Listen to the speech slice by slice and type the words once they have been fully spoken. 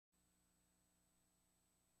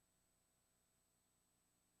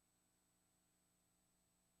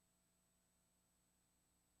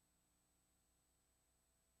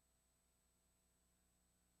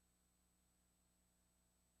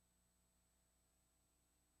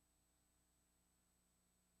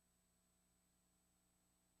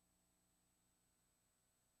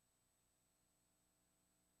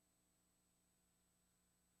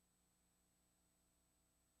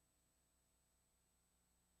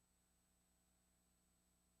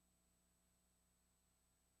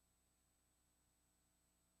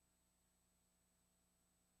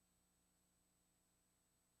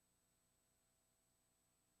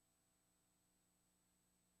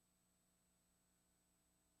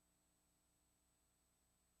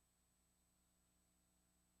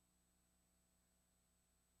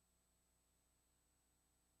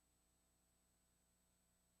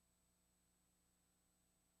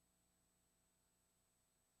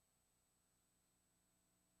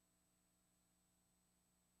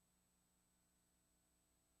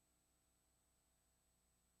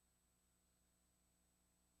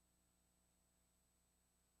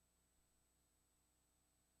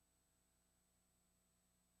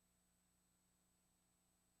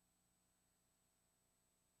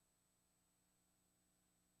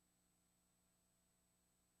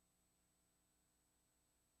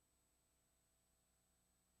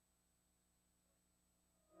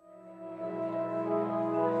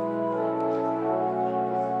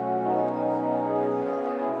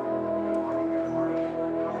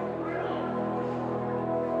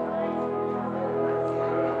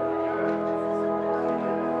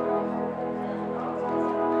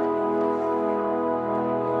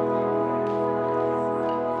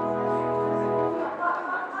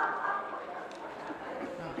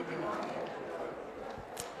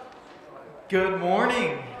Good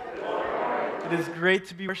morning. It is great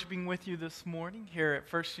to be worshiping with you this morning here at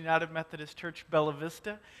First United Methodist Church Bella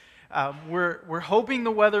Vista. We're hoping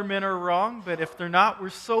the weathermen are wrong, but if they're not, we're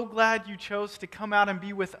so glad you chose to come out and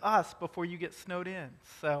be with us before you get snowed in.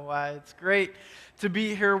 So it's great to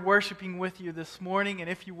be here worshiping with you this morning, and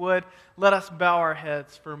if you would, let us bow our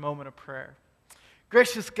heads for a moment of prayer.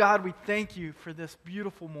 Gracious God, we thank you for this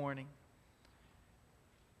beautiful morning.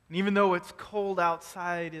 And even though it's cold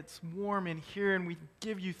outside, it's warm in here, and we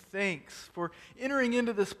give you thanks for entering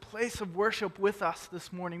into this place of worship with us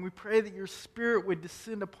this morning. We pray that your Spirit would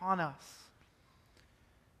descend upon us.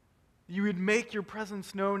 You would make your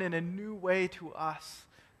presence known in a new way to us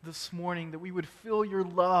this morning, that we would feel your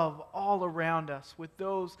love all around us with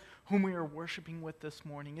those whom we are worshiping with this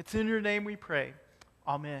morning. It's in your name we pray.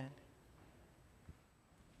 Amen.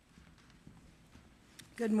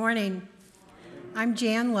 Good morning. I'm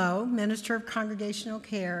Jan Lowe, Minister of Congregational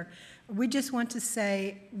Care. We just want to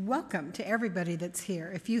say welcome to everybody that's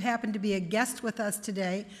here. If you happen to be a guest with us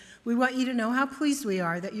today, we want you to know how pleased we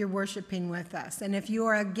are that you're worshiping with us. And if you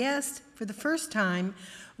are a guest for the first time,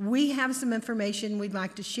 we have some information we'd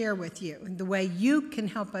like to share with you, the way you can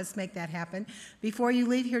help us make that happen. Before you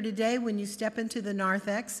leave here today, when you step into the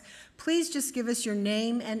narthex, please just give us your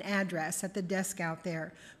name and address at the desk out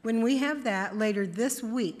there. When we have that later this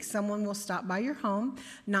week, someone will stop by your home,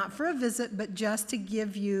 not for a visit, but just to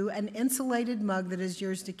give you an insulated mug that is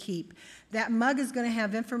yours to keep. That mug is going to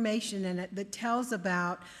have information in it that tells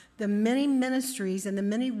about the many ministries and the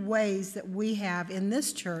many ways that we have in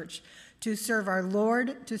this church to serve our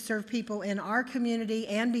Lord, to serve people in our community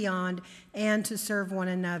and beyond, and to serve one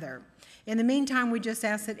another. In the meantime, we just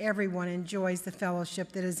ask that everyone enjoys the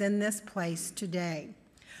fellowship that is in this place today.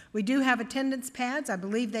 We do have attendance pads. I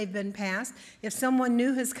believe they've been passed. If someone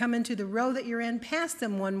new has come into the row that you're in, pass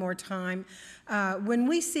them one more time. When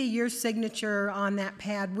we see your signature on that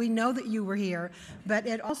pad, we know that you were here, but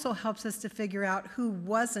it also helps us to figure out who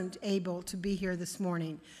wasn't able to be here this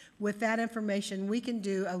morning. With that information, we can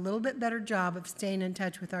do a little bit better job of staying in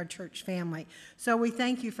touch with our church family. So we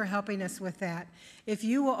thank you for helping us with that. If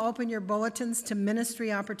you will open your bulletins to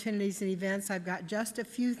ministry opportunities and events, I've got just a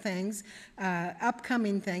few things,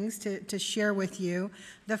 upcoming things to share with you.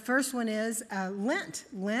 The first one is Lent.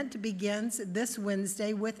 Lent begins this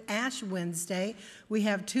Wednesday with Ash Wednesday. We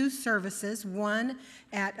have two services, one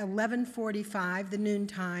at 11:45, the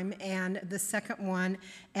noontime, and the second one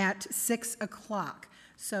at 6 o'clock.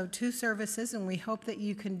 So two services, and we hope that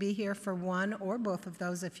you can be here for one or both of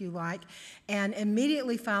those if you like. And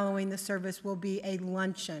immediately following the service will be a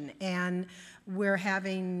luncheon, and we're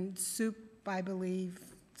having soup, I believe,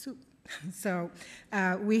 soup. So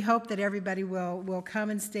we hope that everybody will come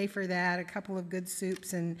and stay for that, a couple of good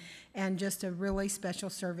soups and just a really special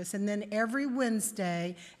service. And then every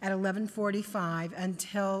Wednesday at 11:45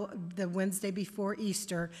 until the Wednesday before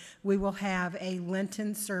Easter, we will have a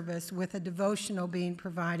Lenten service with a devotional being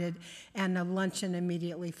provided and a luncheon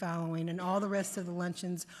immediately following. And all the rest of the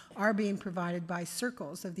luncheons are being provided by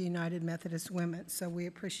Circles of the United Methodist Women. So we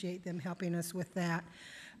appreciate them helping us with that.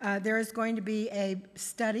 There is going to be a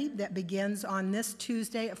study that begins on this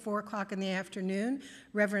Tuesday at 4 o'clock in the afternoon.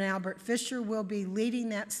 Reverend Albert Fisher will be leading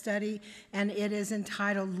that study, and it is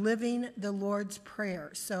entitled Living the Lord's Prayer.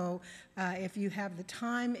 So if you have the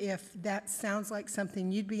time, if that sounds like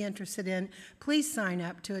something you'd be interested in, please sign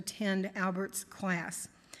up to attend Albert's class.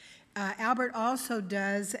 Albert also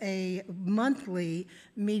does a monthly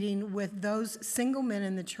meeting with those single men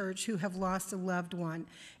in the church who have lost a loved one,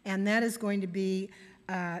 and that is going to be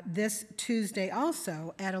this Tuesday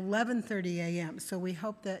also at 11:30 a.m. So we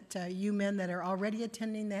hope that you men that are already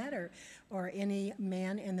attending that or any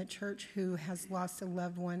man in the church who has lost a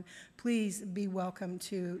loved one, please be welcome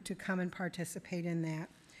to come and participate in that.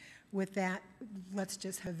 With that, let's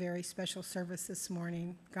just have a very special service this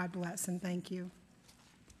morning. God bless and thank you.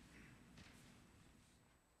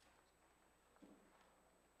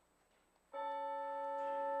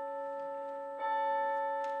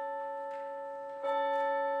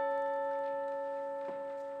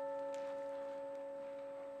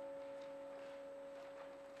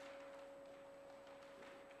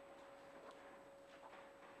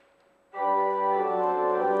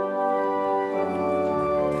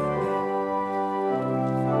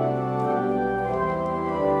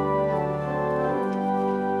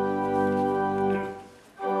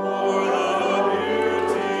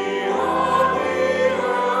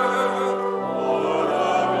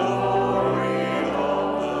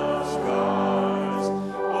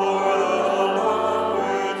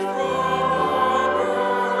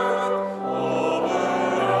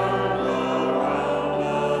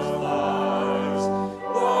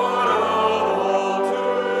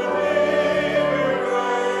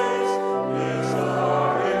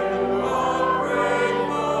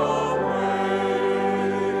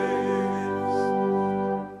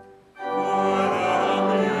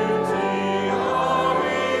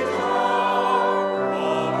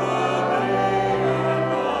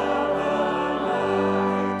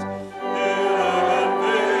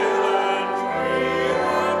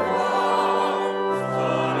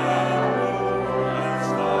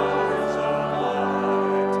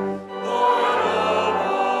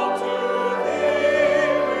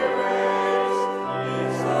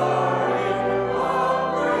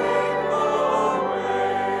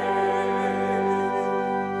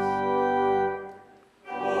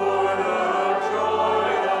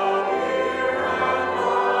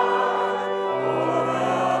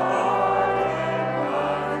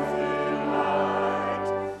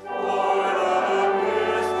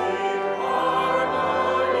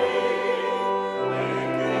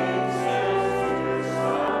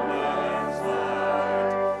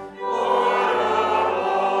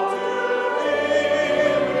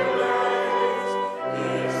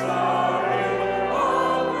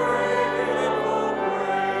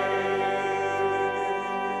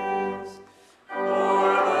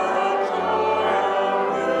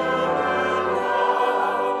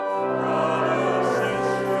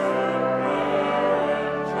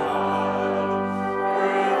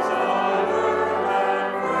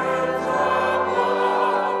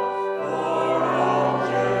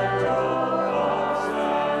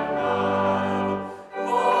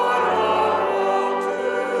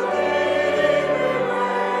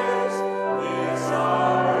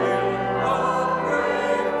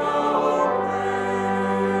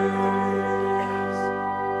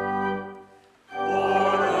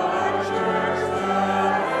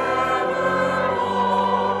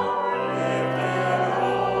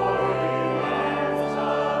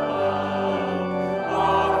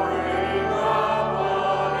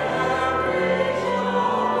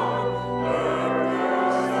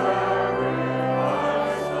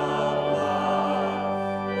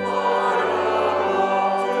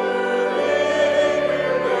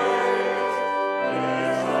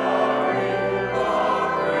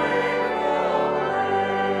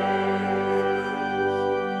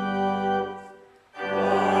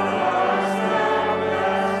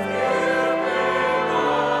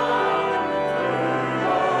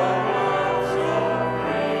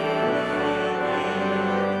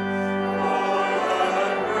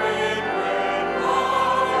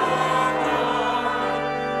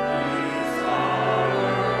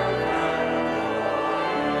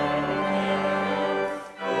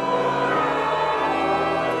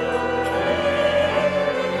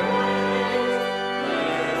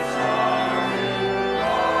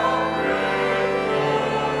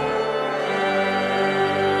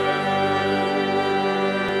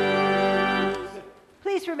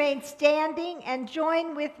 Please remain standing and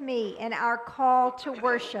join with me in our call to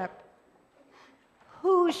worship.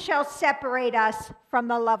 Who shall separate us from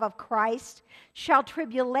the love of Christ? Shall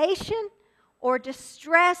tribulation or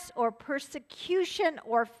distress or persecution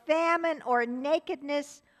or famine or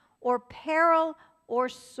nakedness or peril or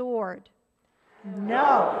sword?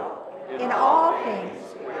 No. In all things,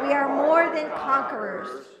 we are more than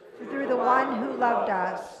conquerors through the one who loved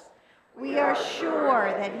us. We are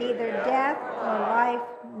sure that neither death nor life,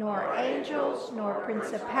 nor angels, nor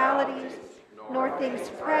principalities, nor things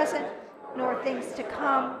present, nor things to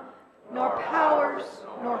come, nor powers,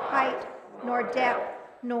 nor height, nor depth,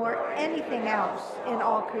 nor anything else in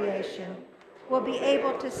all creation will be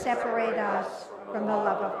able to separate us from the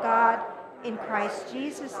love of God in Christ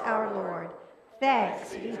Jesus our Lord.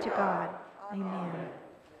 Thanks be to God. Amen.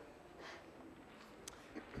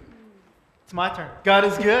 It's my turn. God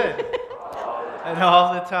is good. And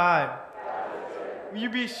all the time. Will you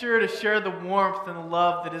be sure to share the warmth and the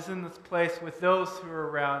love that is in this place with those who are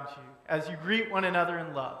around you as you greet one another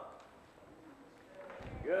in love?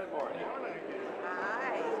 Good morning.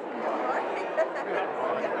 Hi. Good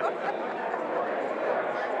morning.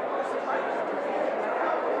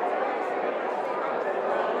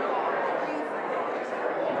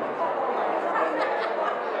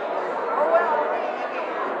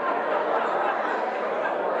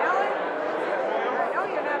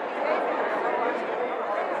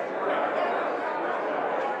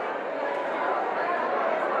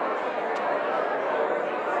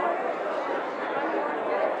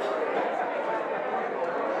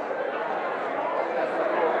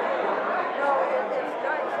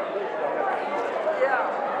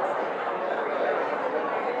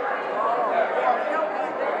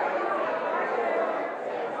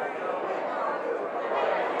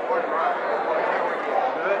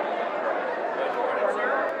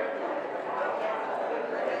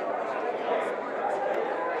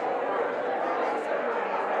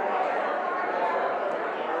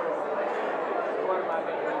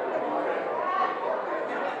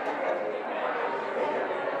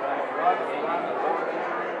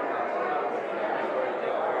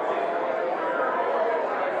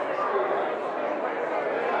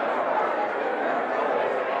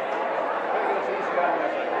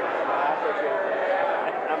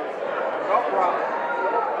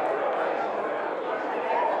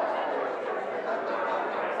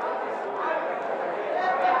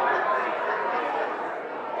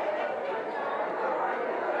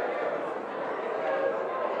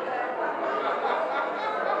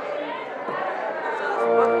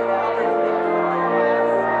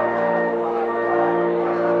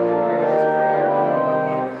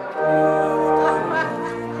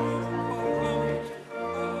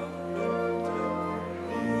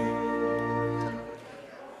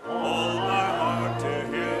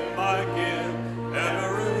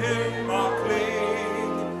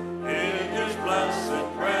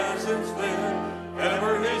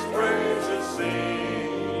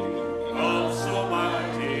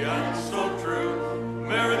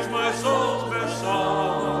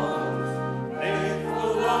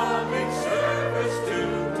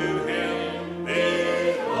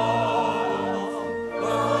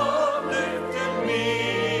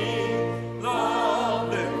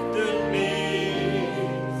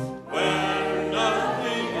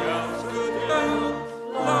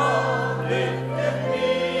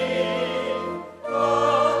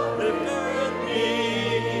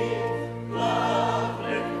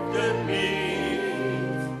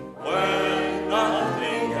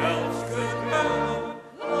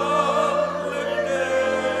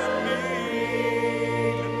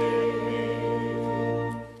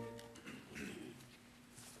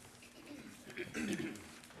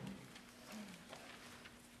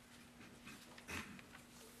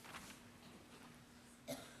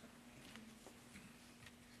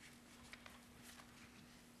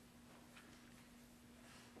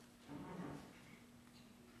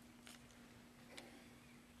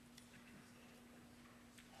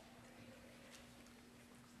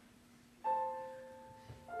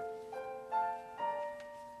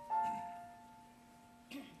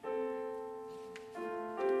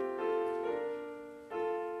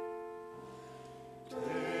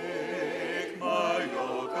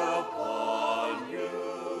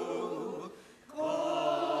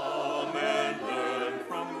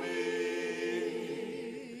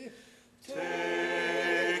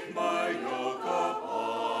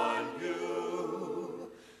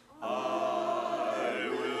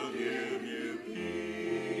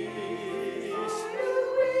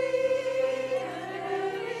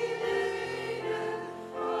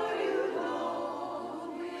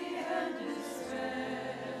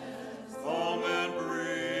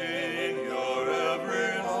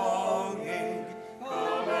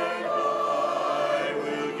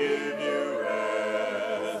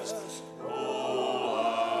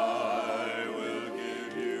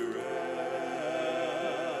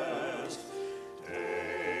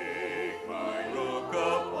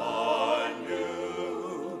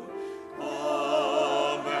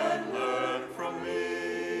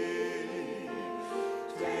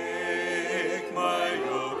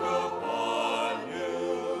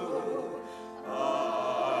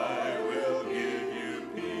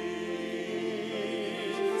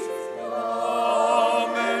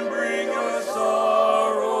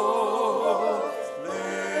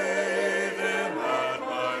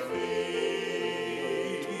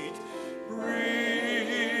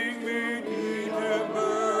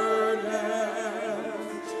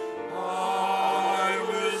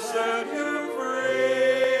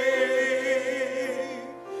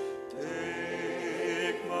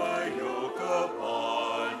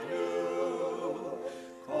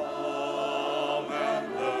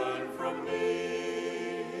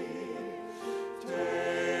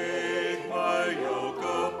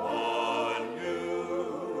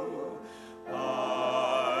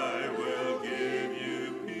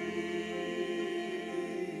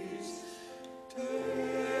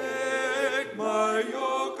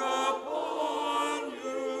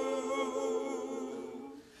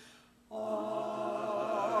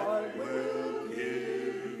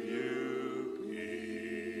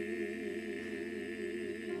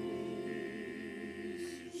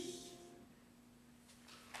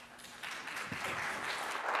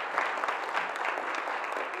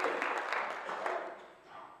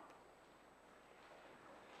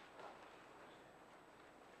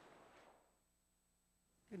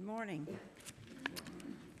 morning.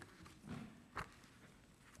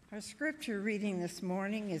 Our scripture reading this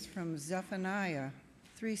morning is from Zephaniah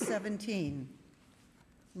 3:17.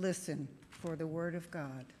 Listen for the word of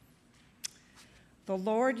God. The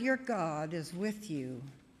Lord your God is with you,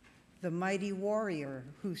 the mighty warrior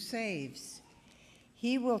who saves.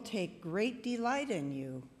 He will take great delight in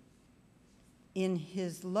you. In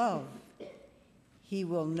his love, he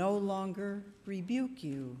will no longer rebuke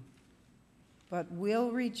you, but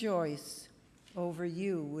will rejoice over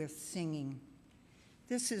you with singing.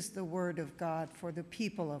 This is the word of God for the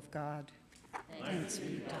people of God. Thanks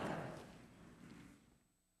be to God.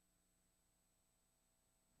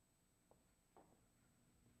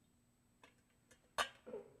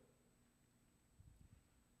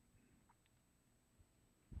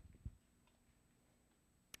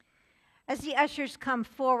 As the ushers come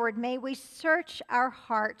forward, may we search our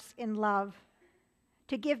hearts in love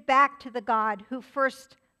to give back to the God who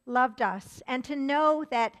first loved us, and to know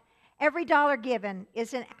that every dollar given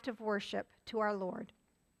is an act of worship to our Lord.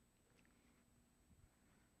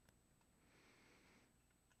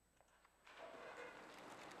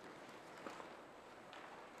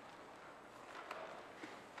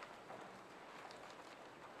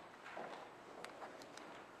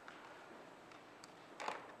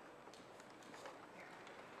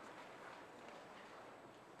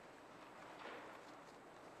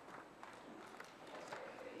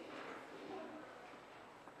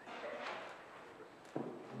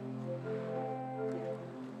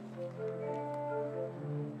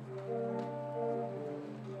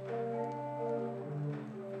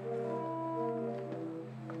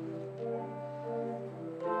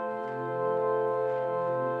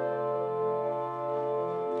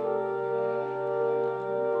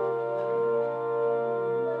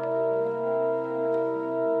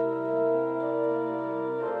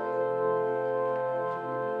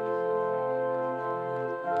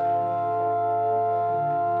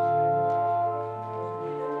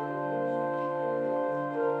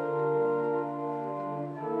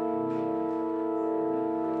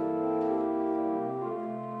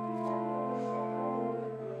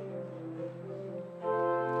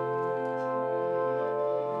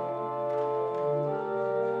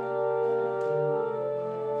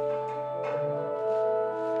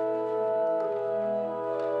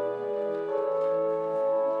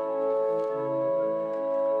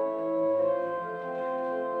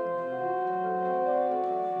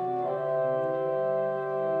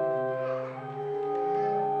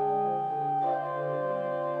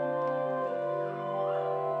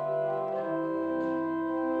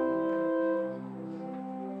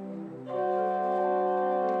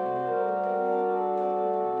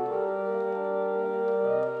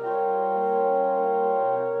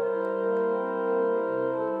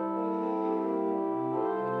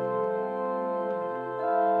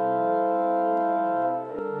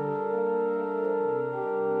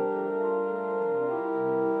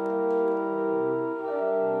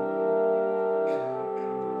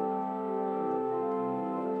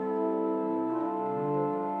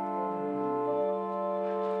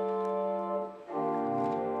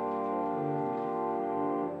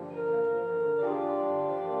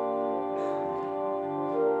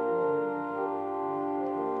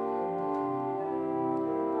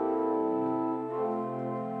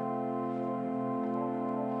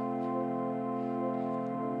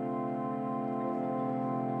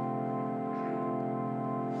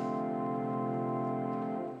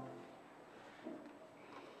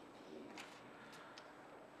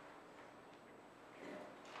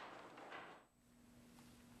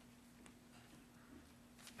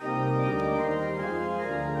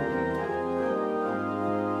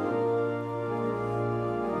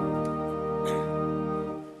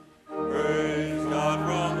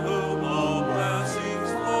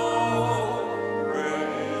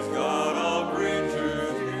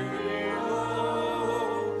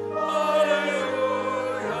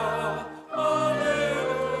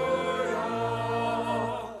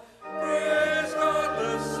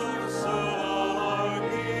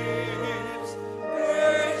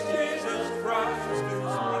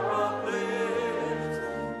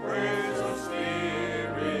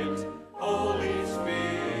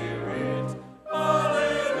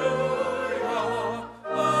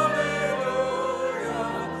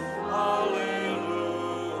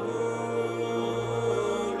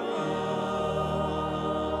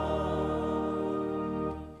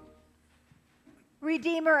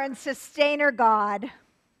 Redeemer and Sustainer God,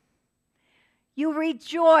 you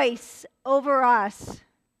rejoice over us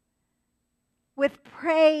with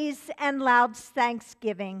praise and loud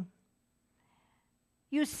thanksgiving.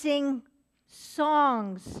 You sing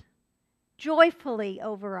songs joyfully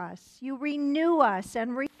over us. You renew us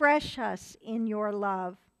and refresh us in your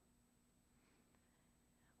love.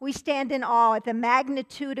 We stand in awe at the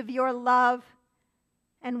magnitude of your love,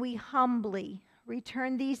 and we humbly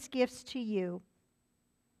return these gifts to you.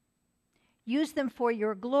 Use them for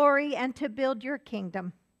your glory and to build your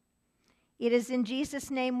kingdom. It is in Jesus'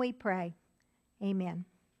 name we pray. Amen.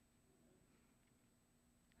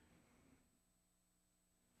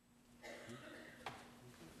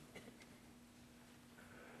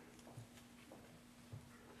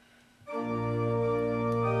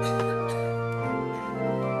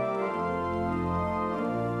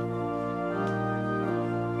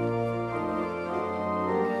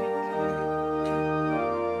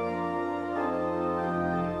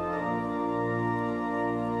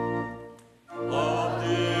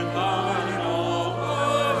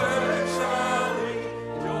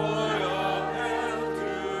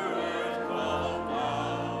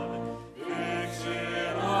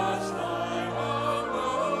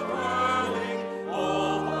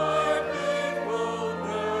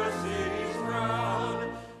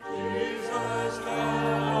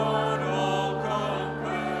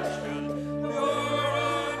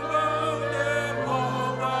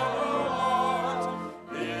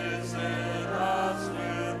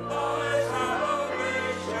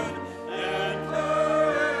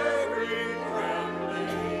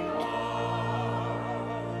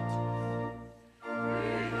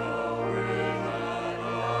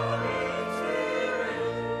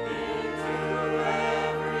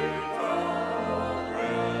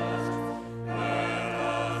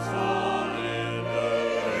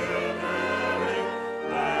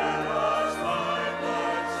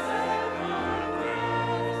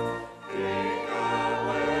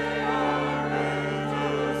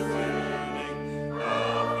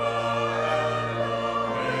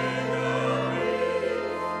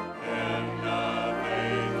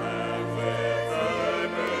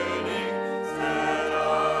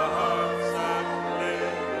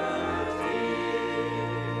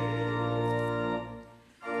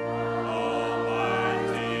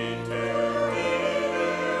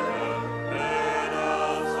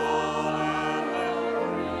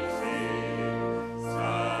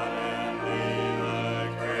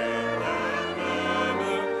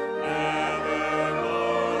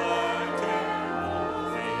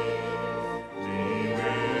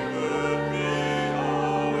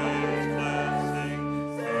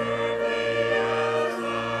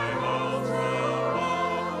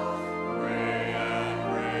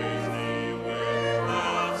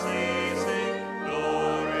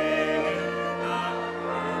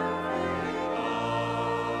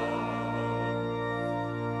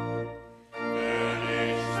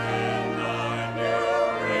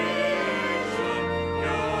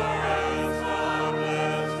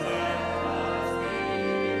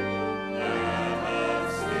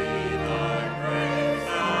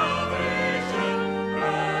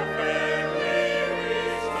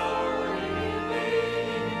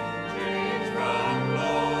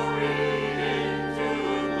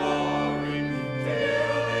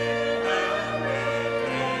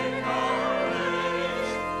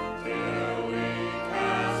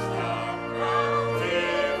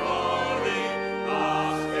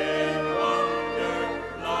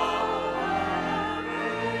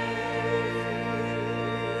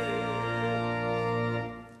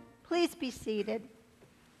 Please be seated.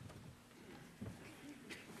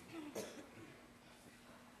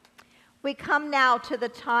 We come now to the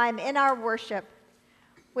time in our worship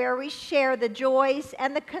where we share the joys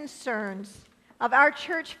and the concerns of our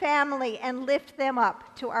church family and lift them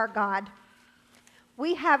up to our God.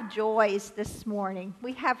 We have joys this morning.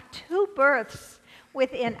 We have two births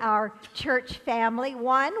within our church family,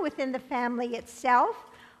 one within the family itself,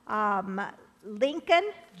 Lincoln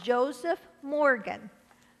Joseph Morgan.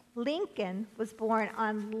 Lincoln was born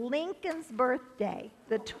on Lincoln's birthday,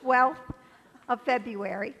 the 12th of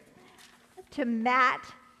February, to Matt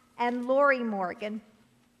and Lori Morgan,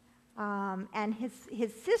 and his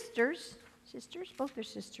sisters, both are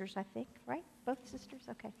sisters, I think, right? Both sisters,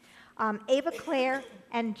 okay. Ava Claire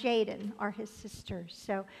and Jaden are his sisters.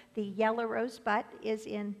 So the yellow rosebud is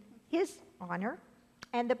in his honor,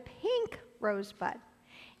 and the pink rosebud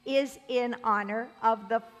is in honor of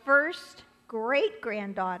the first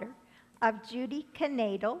great-granddaughter of Judy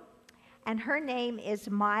Canadle, and her name is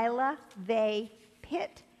Mila Vay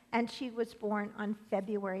Pitt, and she was born on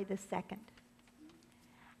February the 2nd.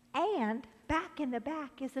 And back in the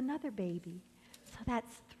back is another baby. So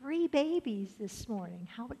that's 3 babies this morning.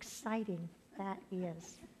 How exciting that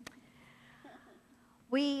is.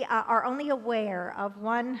 We are only aware of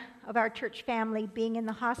one of our church family being in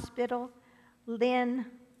the hospital Lynn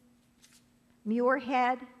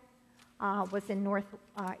Muirhead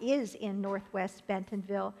is in Northwest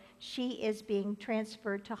Bentonville. She is being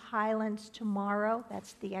transferred to Highlands tomorrow.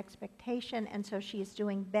 That's the expectation, and so she is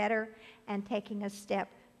doing better and taking a step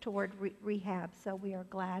toward rehab. So we are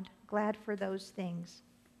glad for those things.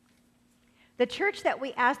 The church that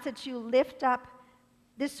we ask that you lift up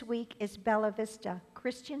this week is Bella Vista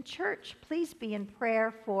Christian Church. Please be in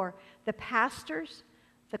prayer for the pastors,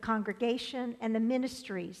 the congregation, and the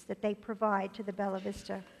ministries that they provide to the Bella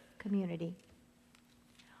Vista community.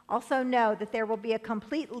 Also know that there will be a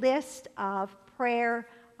complete list of prayer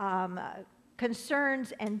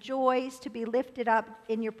concerns and joys to be lifted up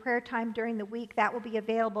in your prayer time during the week. That will be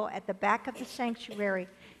available at the back of the sanctuary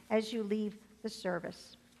as you leave the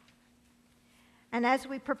service. And as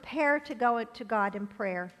we prepare to go to God in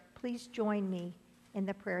prayer, please join me in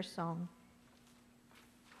the prayer song.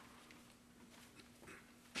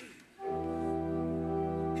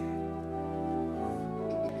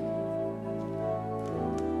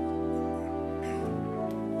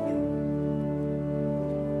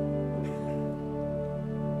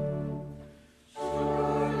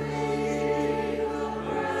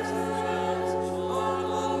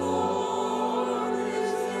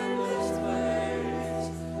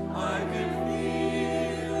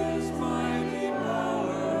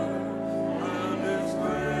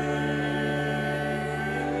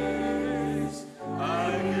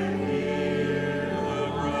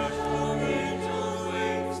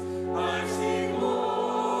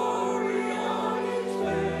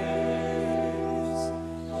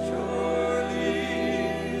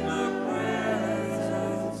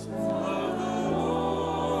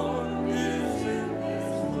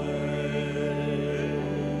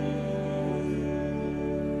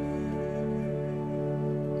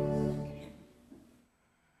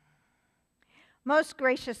 Most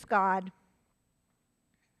gracious God,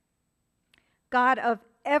 God of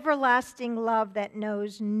everlasting love that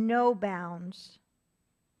knows no bounds,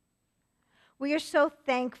 we are so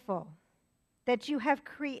thankful that you have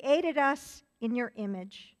created us in your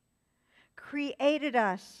image, created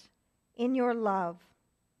us in your love,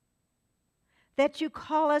 that you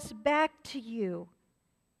call us back to you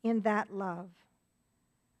in that love,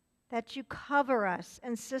 that you cover us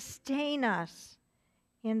and sustain us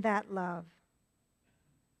in that love,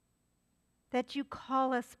 that you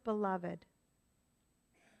call us beloved,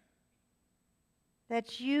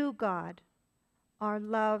 that you, God, are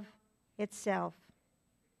love itself.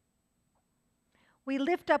 We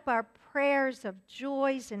lift up our prayers of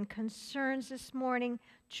joys and concerns this morning,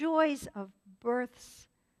 joys of births,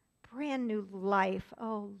 brand new life.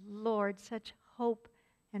 Oh, Lord, such hope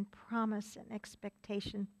and promise and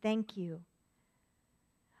expectation. Thank you.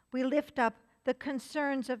 We lift up the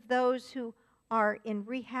concerns of those who are in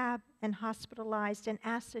rehab and hospitalized and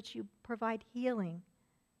ask that you provide healing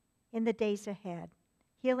in the days ahead,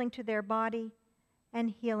 healing to their body and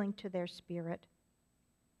healing to their spirit.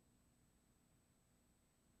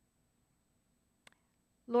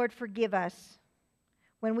 Lord, forgive us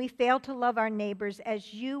when we fail to love our neighbors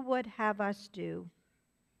as you would have us do,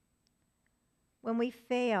 when we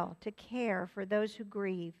fail to care for those who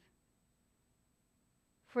grieve,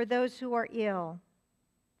 for those who are ill,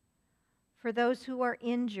 for those who are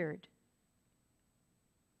injured,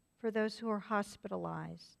 for those who are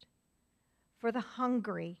hospitalized, for the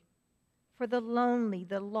hungry, for the lonely,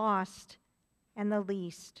 the lost, and the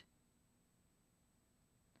least.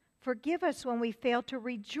 Forgive us when we fail to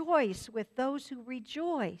rejoice with those who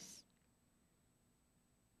rejoice.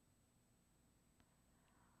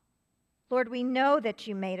 Lord, we know that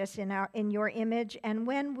you made us in your image, and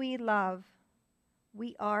when we love,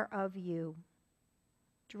 we are of you.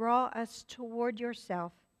 Draw us toward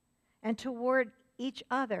yourself and toward each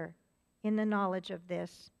other in the knowledge of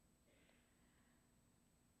this.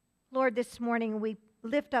 Lord, this morning we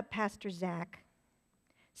lift up Pastor Zach.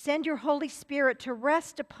 Send your Holy Spirit to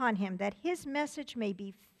rest upon him, that his message may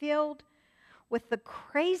be filled with the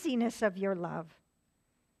craziness of your love,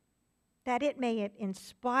 that it may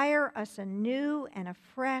inspire us anew and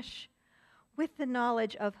afresh with the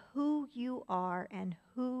knowledge of who you are and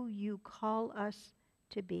who you call us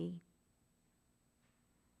to be.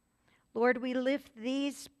 Lord, we lift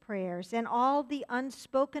these prayers and all the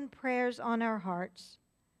unspoken prayers on our hearts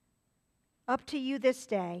up to you this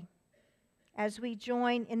day as we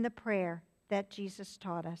join in the prayer that Jesus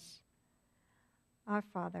taught us. Our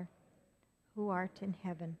Father, who art in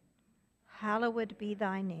heaven, hallowed be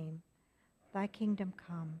thy name. Thy kingdom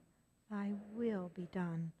come, thy will be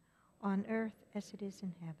done on earth as it is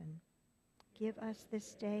in heaven. Give us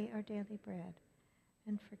this day our daily bread,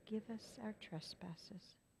 and forgive us our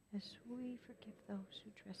trespasses, as we forgive those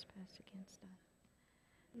who trespass against us.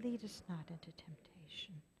 Lead us not into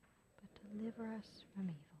temptation, but deliver us from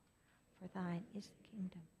evil. For thine is the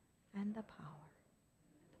kingdom and the power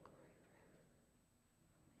and the glory forever.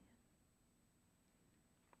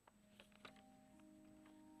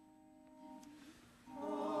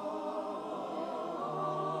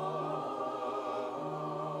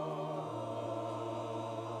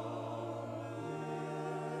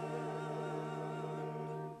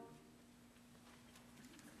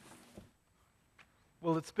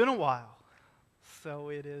 Well, it's been a while, so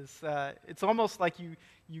it's almost like you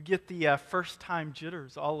get the first-time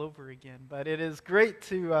jitters all over again. But it is great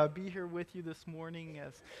to be here with you this morning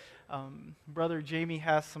as Brother Jamie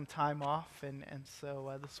has some time off. And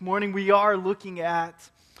so this morning we are looking at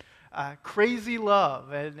crazy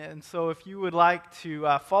love. And so if you would like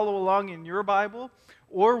to follow along in your Bible,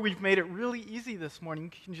 or we've made it really easy this morning,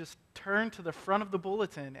 you can just turn to the front of the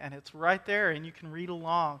bulletin, and it's right there, and you can read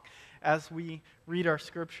along as we read our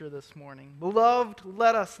scripture this morning. Beloved,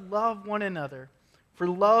 let us love one another, for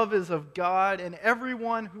love is of God, and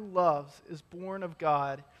everyone who loves is born of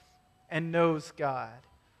God and knows God.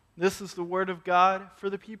 This is the word of God for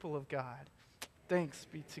the people of God. Thanks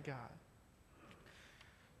be to God.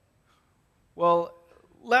 Well,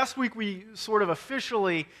 last week we sort of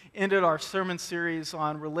officially ended our sermon series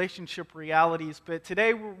on relationship realities, but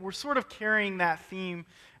today we're sort of carrying that theme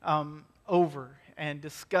over and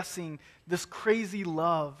discussing this crazy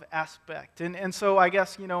love aspect. And so I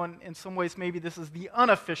guess, in some ways maybe this is the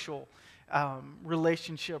unofficial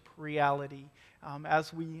relationship reality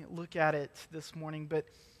as we look at it this morning. But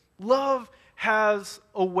love has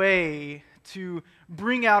a way to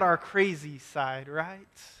bring out our crazy side, right?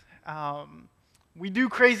 We do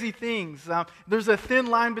crazy things. There's a thin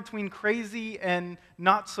line between crazy and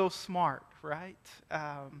not so smart, right?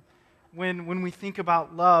 When we think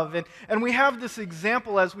about love. And we have this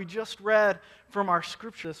example, as we just read from our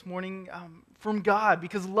scripture this morning, from God,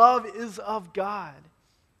 because love is of God.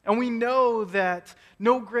 And we know that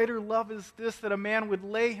no greater love is this, that a man would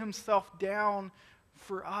lay himself down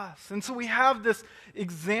for us. And so we have this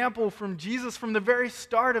example from Jesus from the very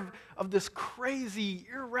start of this crazy,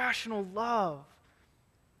 irrational love,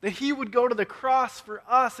 that he would go to the cross for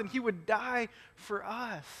us and he would die for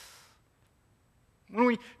us. When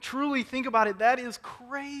we truly think about it, that is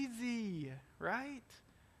crazy, right?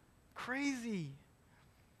 Crazy.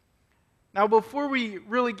 Now, before we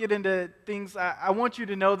really get into things, I want you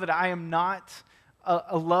to know that I am not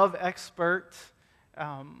a love expert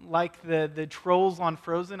like the trolls on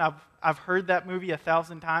Frozen. I've heard that movie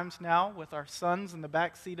 1,000 times now with our sons in the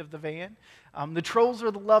back seat of the van. The trolls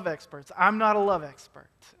are the love experts. I'm not a love expert.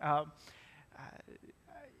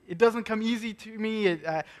 It doesn't come easy to me.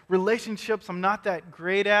 Relationships I'm not that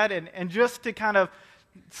great at. And just to kind of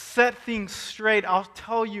set things straight, I'll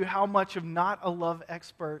tell you how much of not a love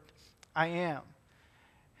expert I am.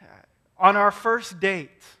 On our first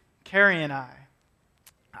date, Carrie and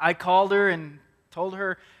I called her and told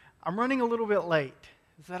her, I'm running a little bit late.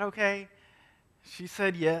 Is that okay? She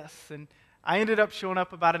said yes. And I ended up showing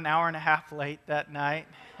up about an hour and a half late that night.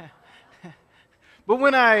 But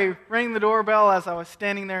when I rang the doorbell as I was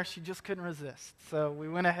standing there, she just couldn't resist. So we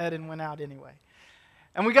went ahead and went out anyway.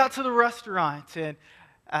 And we got to the restaurant, and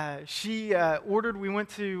she ordered, we went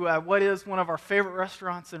to what is one of our favorite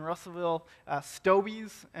restaurants in Russellville,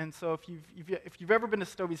 Stobie's. And so if you've ever been to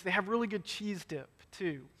Stobie's, they have really good cheese dip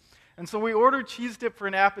too. And so we ordered cheese dip for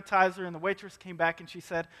an appetizer, and the waitress came back and she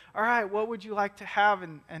said, all right, what would you like to have?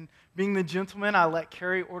 And being the gentleman, I let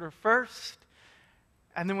Carrie order first.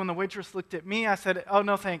 And then when the waitress looked at me, I said, oh,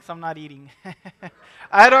 no, thanks, I'm not eating.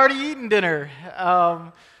 I had already eaten dinner.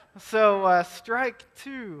 So strike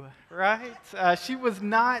two, right? She was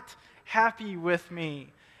not happy with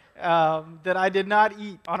me that I did not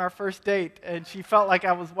eat on our first date, and she felt like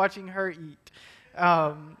I was watching her eat.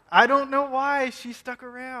 I don't know why she stuck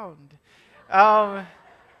around.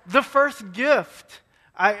 The first gift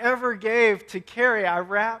I ever gave to Carrie, I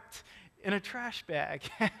wrapped in a trash bag.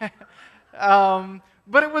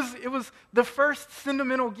 But it was the first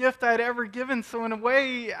sentimental gift I'd ever given, so in a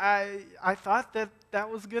way, I thought that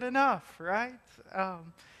was good enough, right?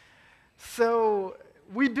 So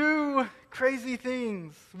we do crazy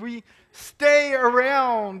things. We stay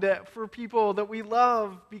around for people that we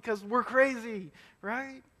love because we're crazy,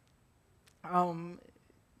 right? I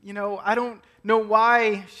don't know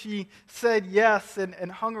why she said yes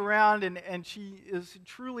and hung around, and she is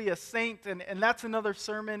truly a saint, and that's another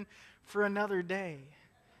sermon for another day.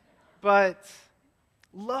 But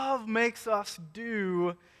love makes us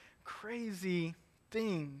do crazy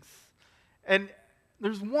things. And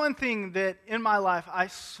there's one thing that in my life I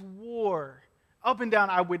swore up and down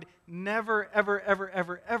I would never, ever, ever,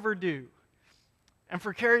 ever, ever do. And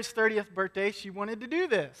for Carrie's 30th birthday, she wanted to do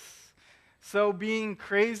this. So being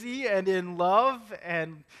crazy and in love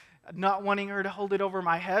and not wanting her to hold it over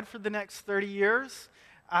my head for the next 30 years,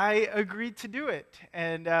 I agreed to do it.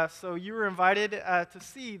 And so you were invited to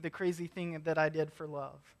see the crazy thing that I did for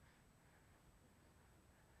love.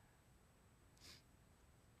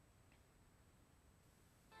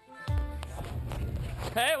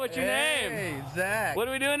 Hey, what's your name? Hey, Zach. What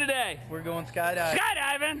are we doing today? We're going skydiving.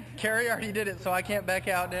 Skydiving! Carrie already did it, so I can't back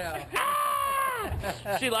out now.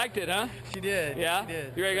 She liked it, huh? She did. Yeah? She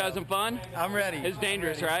did. You ready to have some fun? I'm ready. It's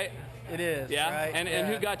dangerous, right? It is. Yeah? Right? And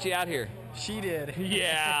who got you out here? She did.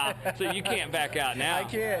 Yeah. So you can't back out now. I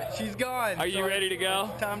can't. She's gone. Are you ready to go?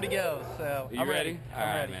 It's time to go. So Are you I'm ready? All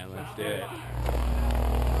right, ready. man. Let's do it.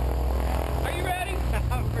 Are you ready?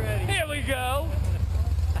 I'm ready. Here we go.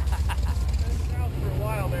 For a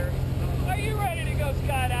while there. Are you ready to go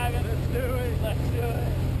skydiving? Let's do it. Let's do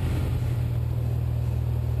it.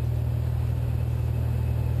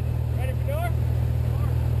 Ready for door?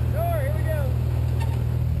 Door, here we go.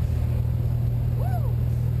 Woo!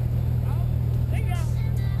 There you go.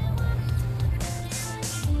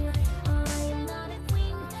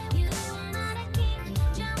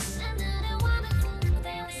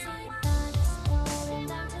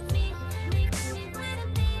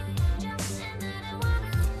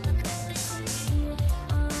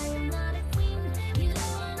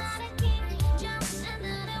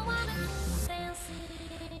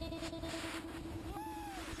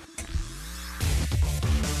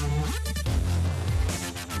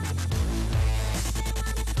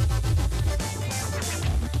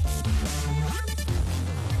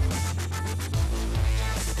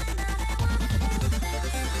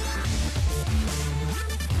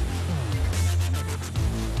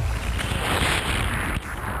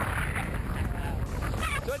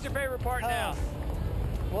 So what's your favorite part now?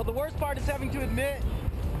 Well, the worst part is having to admit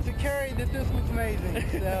to Carrie that this was amazing.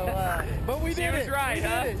 So, but we She did was it. right, we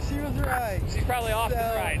huh? did it. She was right. She's probably often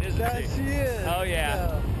right, isn't she? She is. Oh, yeah.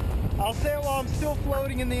 So, I'll say it while I'm still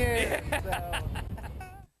floating in the air.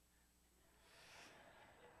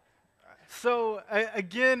 So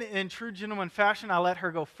again, in true gentleman fashion, I let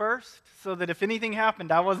her go first so that if anything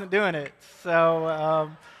happened, I wasn't doing it. So,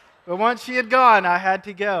 but once she had gone, I had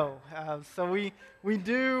to go. So we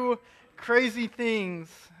do crazy things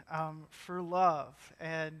for love.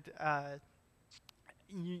 And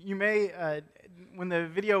you may, when the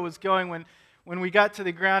video was going, when we got to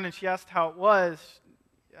the ground and she asked how it was,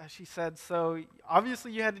 she said, so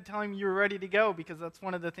obviously you had to tell him you were ready to go, because that's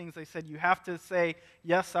one of the things they said. You have to say,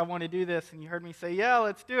 yes, I want to do this. And you heard me say, yeah,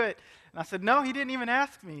 let's do it. And I said, no, he didn't even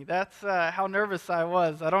ask me. That's how nervous I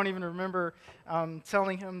was. I don't even remember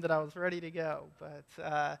telling him that I was ready to go.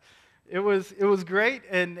 But it was great.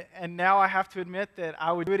 And now I have to admit that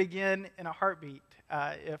I would do it again in a heartbeat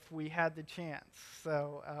if we had the chance.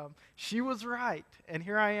 So she was right. And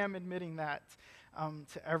here I am admitting that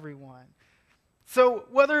to everyone. So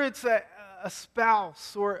whether it's a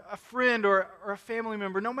spouse or a friend or a family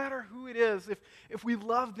member, no matter who it is, if we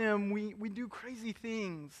love them, we do crazy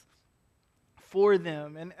things for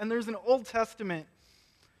them. And there's an Old Testament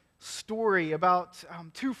story about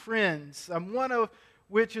two friends, one of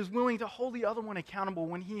which is willing to hold the other one accountable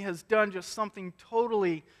when he has done just something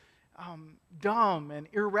totally dumb and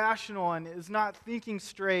irrational and is not thinking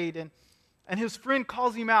straight. And his friend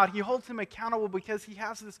calls him out. He holds him accountable because he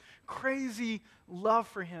has this crazy love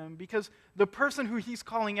for him, because the person who he's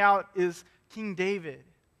calling out is King David.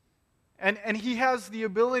 And he has the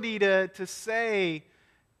ability to say,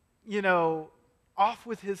 off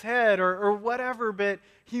with his head or whatever, but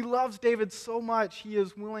he loves David so much he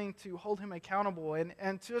is willing to hold him accountable.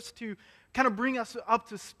 And just to kind of bring us up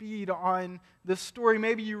to speed on this story,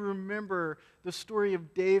 maybe you remember the story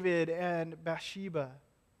of David and Bathsheba.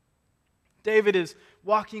 David is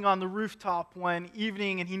walking on the rooftop one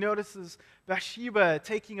evening and he notices Bathsheba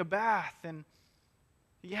taking a bath, and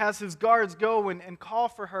he has his guards go and call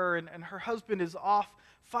for her, and her husband is off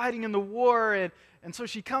fighting in the war, and so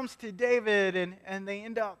she comes to David and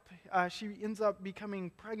she ends up becoming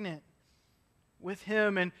pregnant with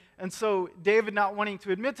him, and so David, not wanting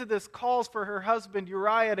to admit to this, calls for her husband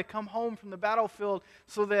Uriah to come home from the battlefield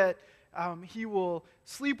so that he will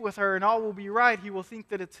sleep with her and all will be right. He will think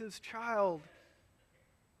that it's his child.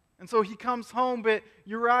 And so he comes home, but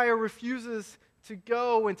Uriah refuses to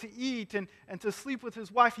go and to eat and to sleep with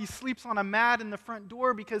his wife. He sleeps on a mat in the front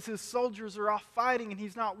door because his soldiers are off fighting, and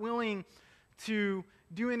he's not willing to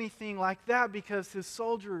do anything like that because his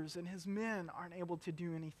soldiers and his men aren't able to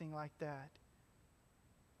do anything like that.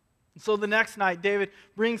 So the next night, David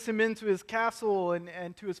brings him into his castle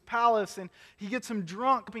and to his palace, and he gets him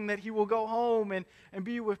drunk, hoping that he will go home and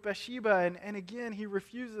be with Bathsheba. And again, he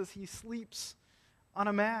refuses. He sleeps on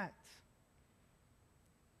a mat.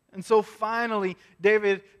 And so finally,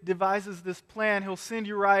 David devises this plan. He'll send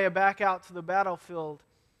Uriah back out to the battlefield.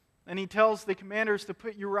 And he tells the commanders to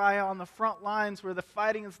put Uriah on the front lines where the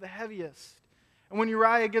fighting is the heaviest. And when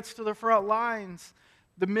Uriah gets to the front lines,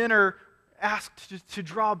 the men are asked to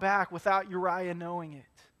draw back without Uriah knowing it.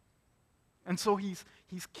 And so he's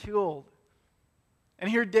killed. And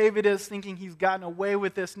here David is thinking he's gotten away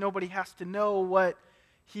with this. Nobody has to know what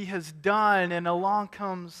he has done. And along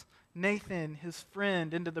comes Nathan, his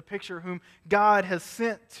friend, into the picture, whom God has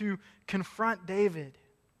sent to confront David.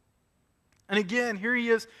 And again, here he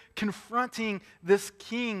is confronting this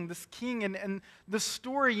king, and the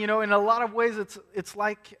story, in a lot of ways it's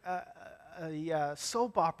like a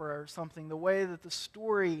soap opera or something, the way that the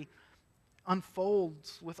story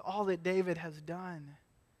unfolds with all that David has done.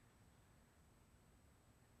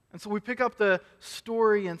 And so we pick up the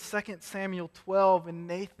story in 2 Samuel 12 and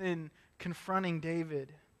Nathan confronting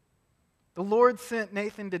David. The Lord sent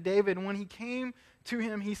Nathan to David, and when he came to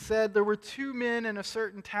him, he said, "There were two men in a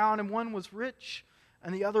certain town, and one was rich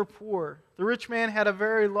and the other poor. The rich man had a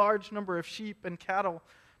very large number of sheep and cattle,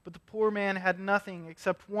 but the poor man had nothing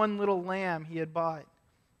except one little lamb he had bought.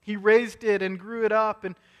 He raised it and grew it up,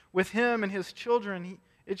 and with him and his children,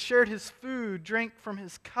 it shared his food, drank from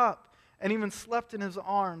his cup, and even slept in his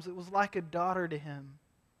arms. It was like a daughter to him.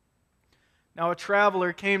 Now a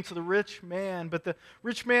traveler came to the rich man, but the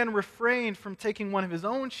rich man refrained from taking one of his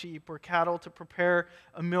own sheep or cattle to prepare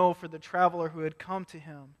a meal for the traveler who had come to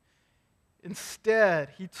him. Instead,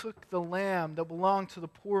 he took the lamb that belonged to the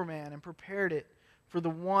poor man and prepared it for the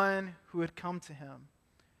one who had come to him."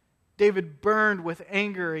 David burned with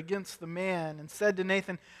anger against the man and said to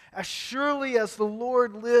Nathan, "As surely as the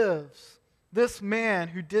Lord lives, this man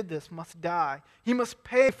who did this must die. He must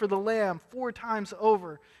pay for the lamb 4 times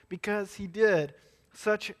over because he did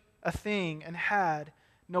such a thing and had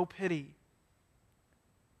no pity."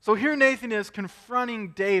 So here Nathan is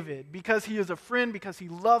confronting David because he is a friend, because he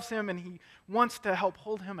loves him, and he wants to help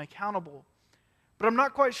hold him accountable. But I'm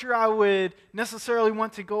not quite sure I would necessarily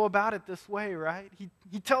want to go about it this way, right?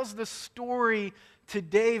 He tells this story to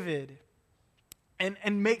David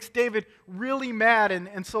and makes David really mad.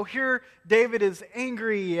 And so here David is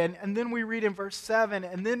angry, and then we read in verse 7,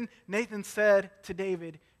 and then Nathan said to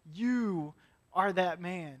David, "You are that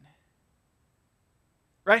man."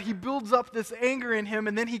 Right? He builds up this anger in him,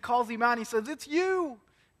 and then he calls him out and he says, "It's you.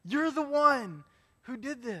 You're the one who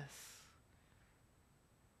did this."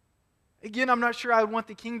 Again, I'm not sure I would want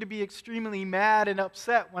the king to be extremely mad and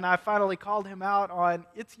upset when I finally called him out on,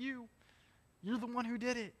 "It's you. You're the one who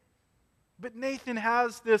did it." But Nathan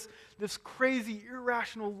has this crazy,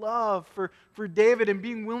 irrational love for David and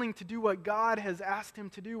being willing to do what God has asked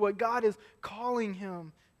him to do, what God is calling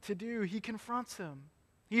him to do. He confronts him.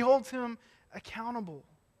 He holds him accountable.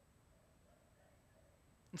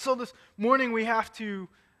 And so this morning we have to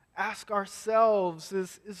ask ourselves,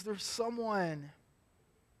 is there someone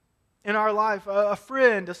in our life, a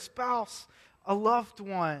friend, a spouse, a loved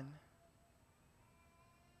one,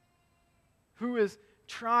 who is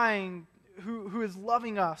who is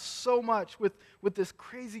loving us so much with this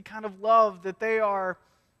crazy kind of love that they are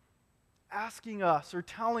asking us or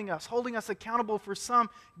telling us, holding us accountable for some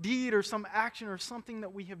deed or some action or something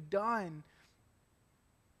that we have done,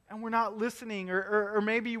 and we're not listening, or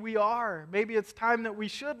maybe we are. Maybe it's time that we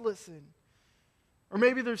should listen. Or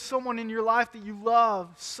maybe there's someone in your life that you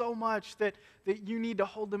love so much that you need to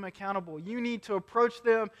hold them accountable. You need to approach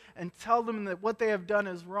them and tell them that what they have done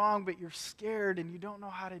is wrong, but you're scared and you don't know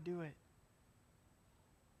how to do it.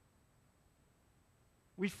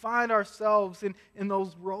 We find ourselves in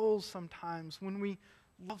those roles sometimes when we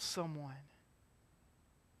love someone.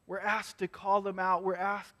 We're asked to call them out. We're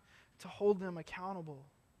asked to hold them accountable.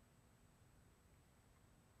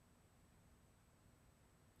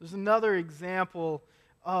 There's another example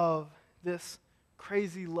of this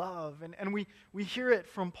crazy love, and we hear it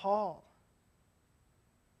from Paul.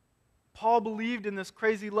 Paul believed in this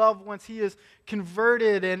crazy love once he is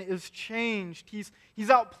converted and is changed. He's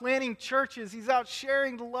out planting churches. He's out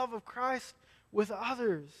sharing the love of Christ with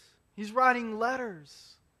others. He's writing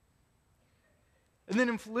letters. And then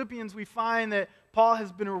in Philippians we find that Paul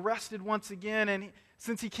has been arrested once again, and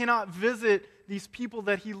since he cannot visit these people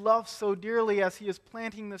that he loves so dearly as he is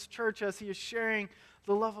planting this church, as he is sharing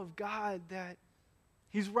the love of God, that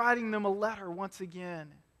he's writing them a letter once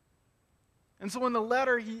again. And so in the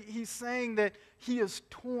letter, he's saying that he is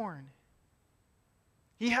torn.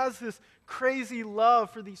 He has this crazy love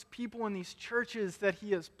for these people in these churches that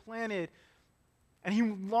he has planted. And he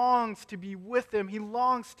longs to be with them. He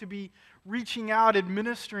longs to be reaching out,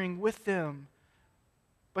 administering with them.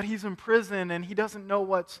 But he's in prison and he doesn't know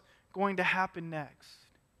what's going to happen next.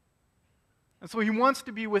 And so he wants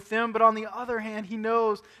to be with them, but on the other hand, he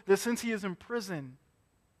knows that since he is in prison,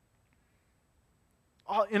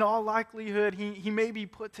 in all likelihood, he may be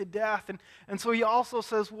put to death. And so he also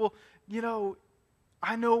says, well,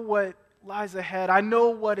 I know what lies ahead. I know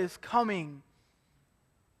what is coming.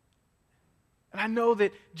 And I know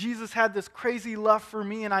that Jesus had this crazy love for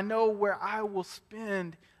me, and I know where I will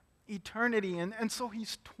spend eternity. And so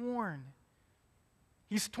he's torn.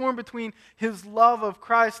 He's torn between his love of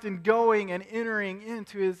Christ and going and entering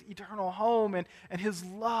into his eternal home and his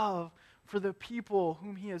love for the people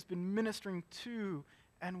whom he has been ministering to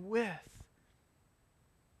and with.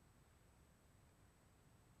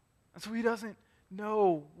 And so he doesn't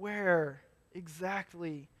know where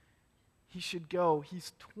exactly he should go.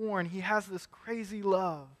 He's torn. He has this crazy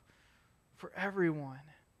love for everyone.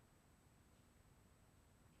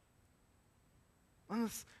 And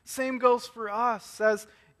the same goes for us as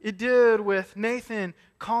it did with Nathan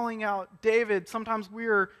calling out David. Sometimes we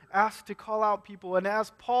are asked to call out people. And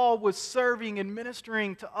as Paul was serving and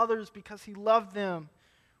ministering to others because he loved them,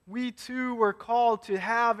 we too were called to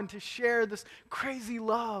have and to share this crazy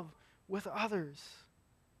love with others.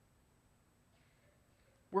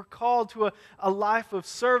 We're called to a life of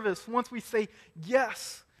service. Once we say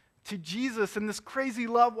yes to Jesus and this crazy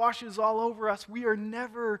love washes all over us, we are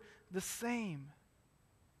never the same.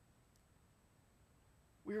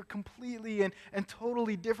 We are completely and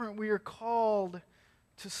totally different. We are called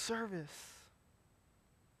to service.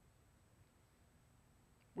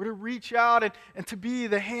 We're to reach out and to be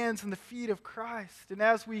the hands and the feet of Christ. And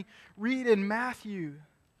as we read in Matthew,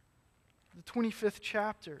 the 25th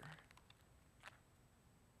chapter,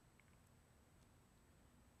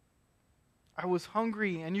 I was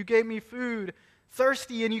hungry, and you gave me food,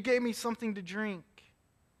 thirsty, and you gave me something to drink.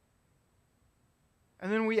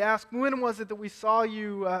 And then we ask, when was it that we saw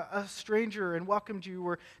you a stranger and welcomed you,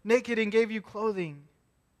 or naked and gave you clothing?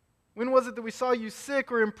 When was it that we saw you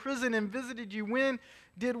sick or in prison and visited you? When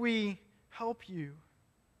did we help you?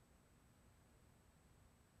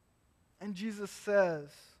 And Jesus says,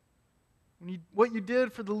 what you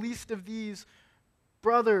did for the least of these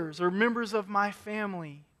brothers or members of my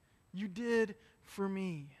family, you did for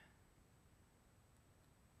me.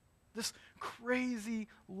 This crazy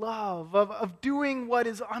love of doing what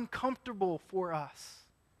is uncomfortable for us.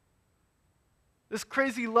 This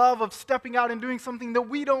crazy love of stepping out and doing something that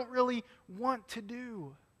we don't really want to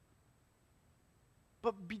do.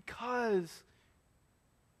 But because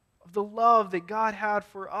of the love that God had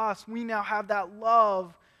for us, we now have that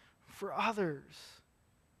love for others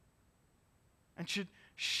and should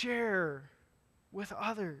share with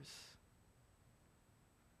others.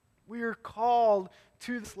 We are called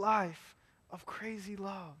to this life of crazy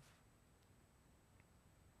love.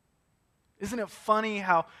 Isn't it funny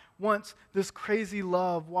how once this crazy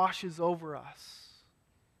love washes over us,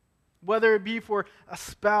 whether it be for a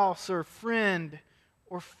spouse or friend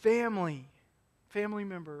or family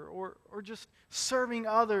member, or just serving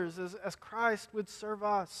others as Christ would serve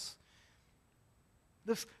us,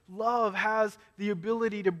 this love has the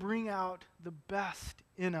ability to bring out the best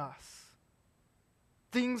in us.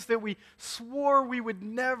 Things that we swore we would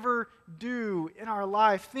never do in our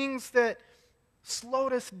life. Things that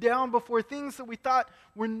slowed us down before. Things that we thought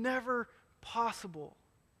were never possible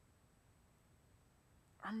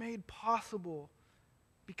are made possible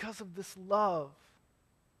because of this love.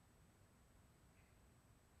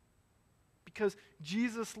 Because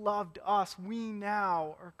Jesus loved us, we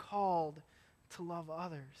now are called to love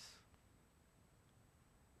others.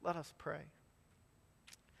 Let us pray.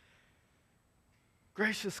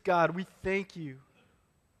 Gracious God, we thank you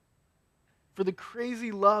for the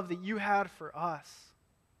crazy love that you had for us.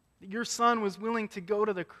 That your Son was willing to go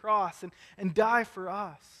to the cross and die for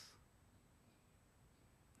us.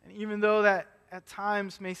 And even though that at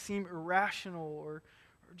times may seem irrational or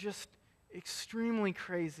just extremely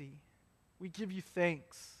crazy, we give you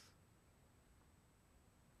thanks.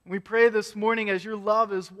 We pray this morning as your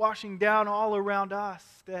love is washing down all around us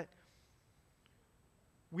that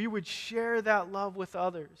we would share that love with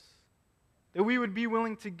others. That we would be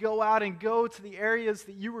willing to go out and go to the areas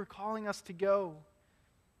that you were calling us to go.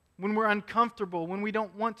 When we're uncomfortable, when we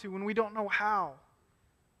don't want to, when we don't know how.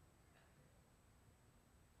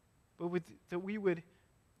 But that we would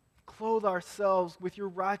clothe ourselves with your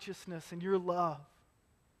righteousness and your love.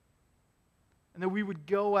 And that we would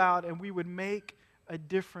go out and we would make a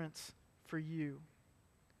difference for you.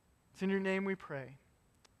 It's in your name we pray.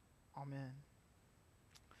 Amen.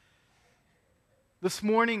 This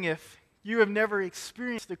morning, if you have never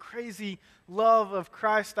experienced the crazy love of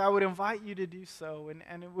Christ, I would invite you to do so,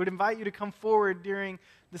 and would invite you to come forward during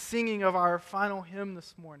the singing of our final hymn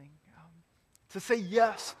this morning to say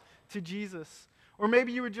yes to Jesus. Or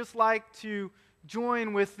maybe you would just like to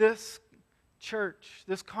join with this church,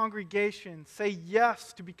 this congregation, say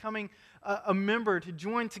yes to becoming a member, to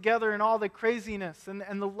join together in all the craziness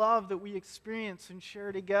and the love that we experience and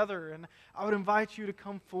share together. And I would invite you to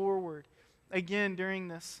come forward again during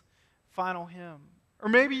this final hymn. Or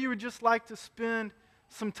maybe you would just like to spend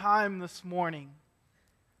some time this morning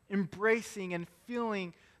embracing and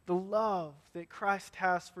feeling the love that Christ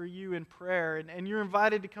has for you in prayer. And you're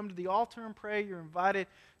invited to come to the altar and pray. You're invited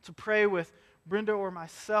to pray with Brenda or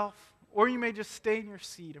myself. Or you may just stay in your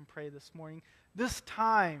seat and pray this morning. This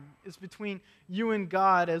time is between you and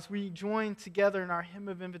God as we join together in our hymn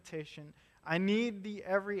of invitation. I Need Thee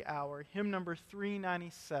Every Hour, hymn number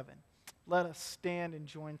 397. Let us stand and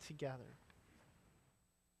join together.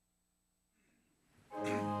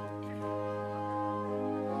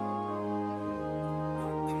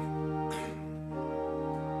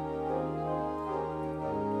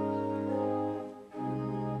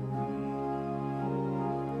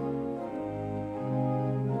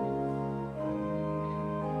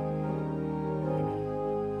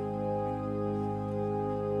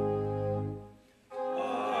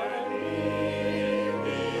 I need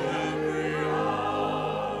thee every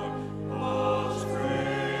hour.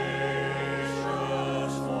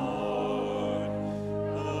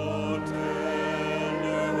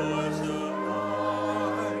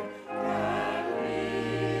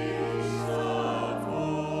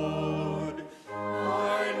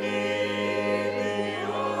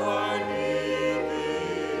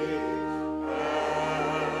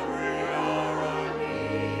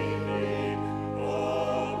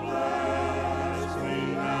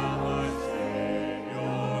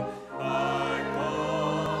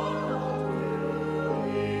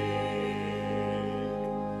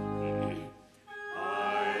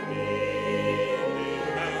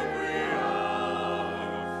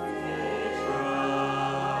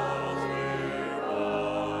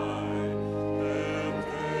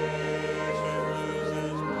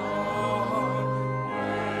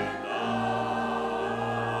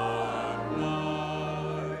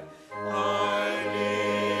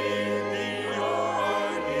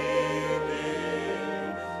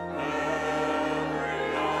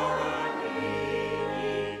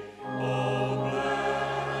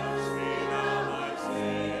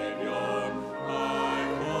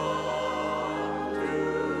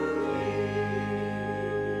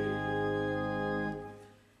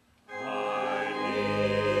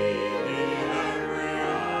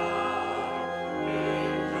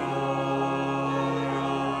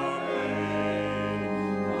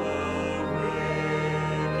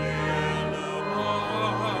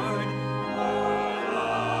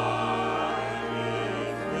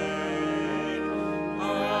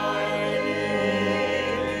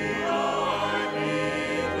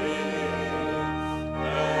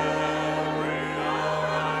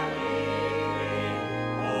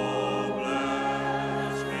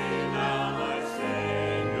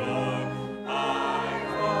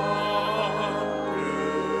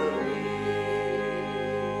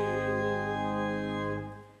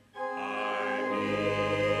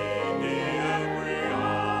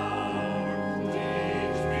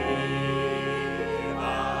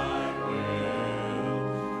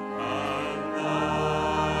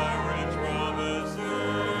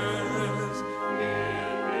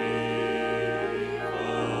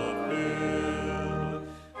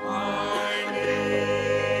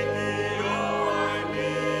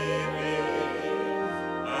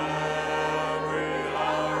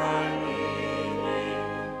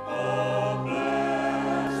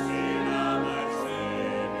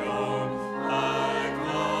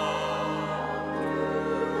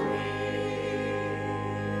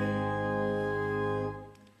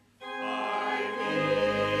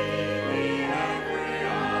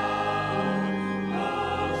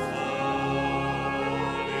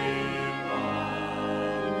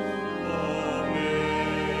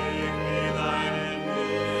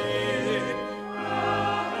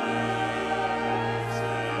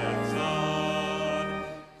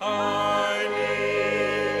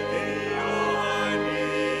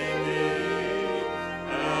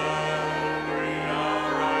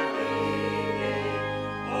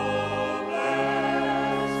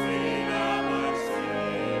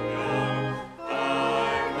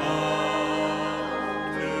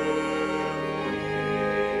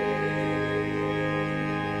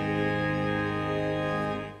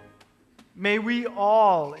 May we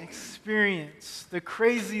all experience the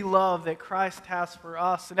crazy love that Christ has for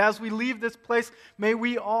us. And as we leave this place, may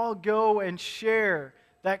we all go and share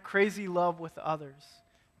that crazy love with others.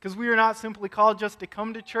 Because we are not simply called just to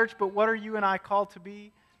come to church, but what are you and I called to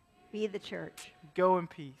be? Be the church. Go in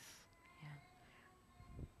peace.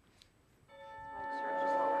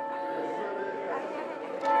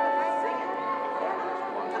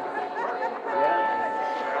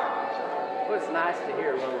 Well, it's nice to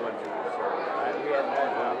hear little ones in the service, right? We hadn't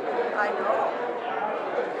had one either. I know.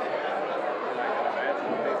 And I can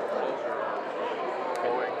imagine people closer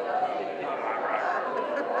going.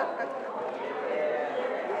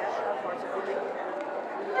 Yes, unfortunately.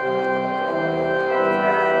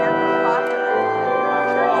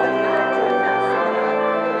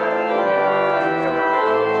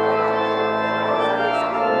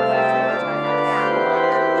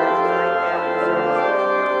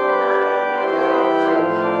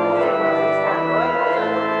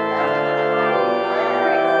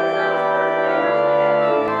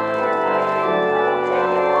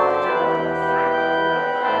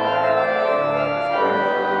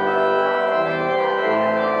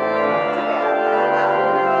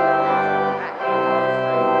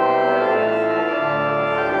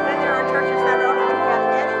 Then there are churches that don't even have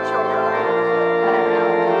any children.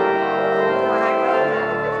 When I go to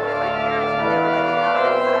visit my parents, when they were living out in the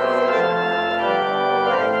city, when I first had Easter time,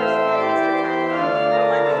 when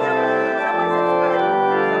the young, some ways it's good, some ways it's bad, because we get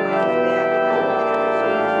appreciated. We were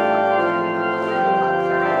in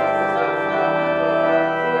church all the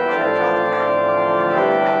time.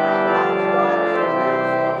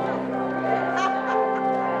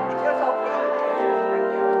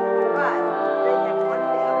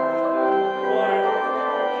 It was okay. But they had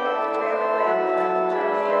one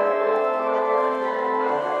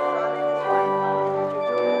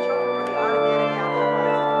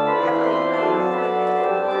family.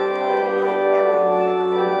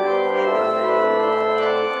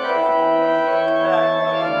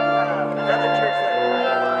 Another church that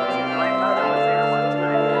I belong to, my mother was there one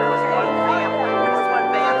time. There was one family, just one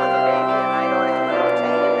van with a baby, and I'd always put out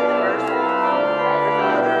take him to the nursery.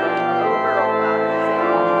 There's another little girl about the same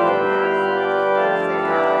age, say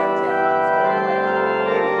now they're 10 months old, maybe even a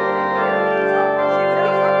year. She would be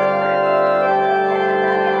from the crib.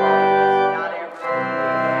 Not ever.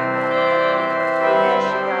 And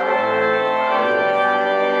she got older. Of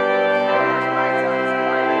course, my son's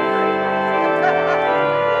climbing a grade. But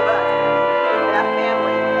that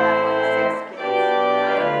family had like 6 kids.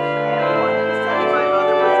 And when Sunday my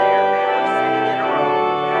mother was there, they were sitting in a row.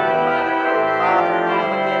 Mother, father, all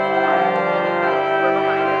the kids, the mother, were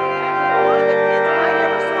behind her. One of the kids I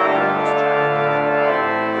never saw her first child. They were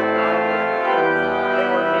made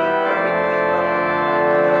perfectly little.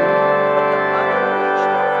 But the mother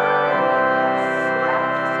reached over and slapped the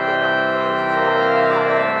skin on the kid's and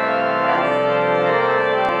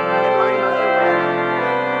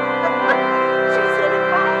my mother wept. She said,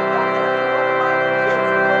 if I had done that to one of my kids, he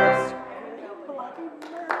would have screamed bloody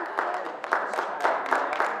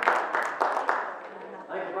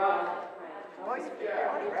murder. Boys, I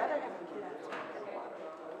would rather have a kid that's like that.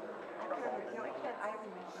 I remember when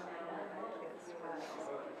my kids was,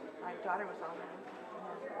 my daughter was on there, and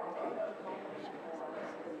then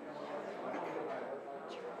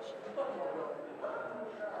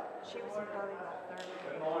she was in probably the third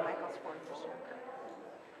grade. Michael's 4 years younger.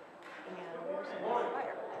 And we were sitting in the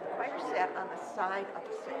choir. The choir sat on the side of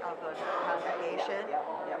the congregation,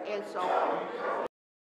 and so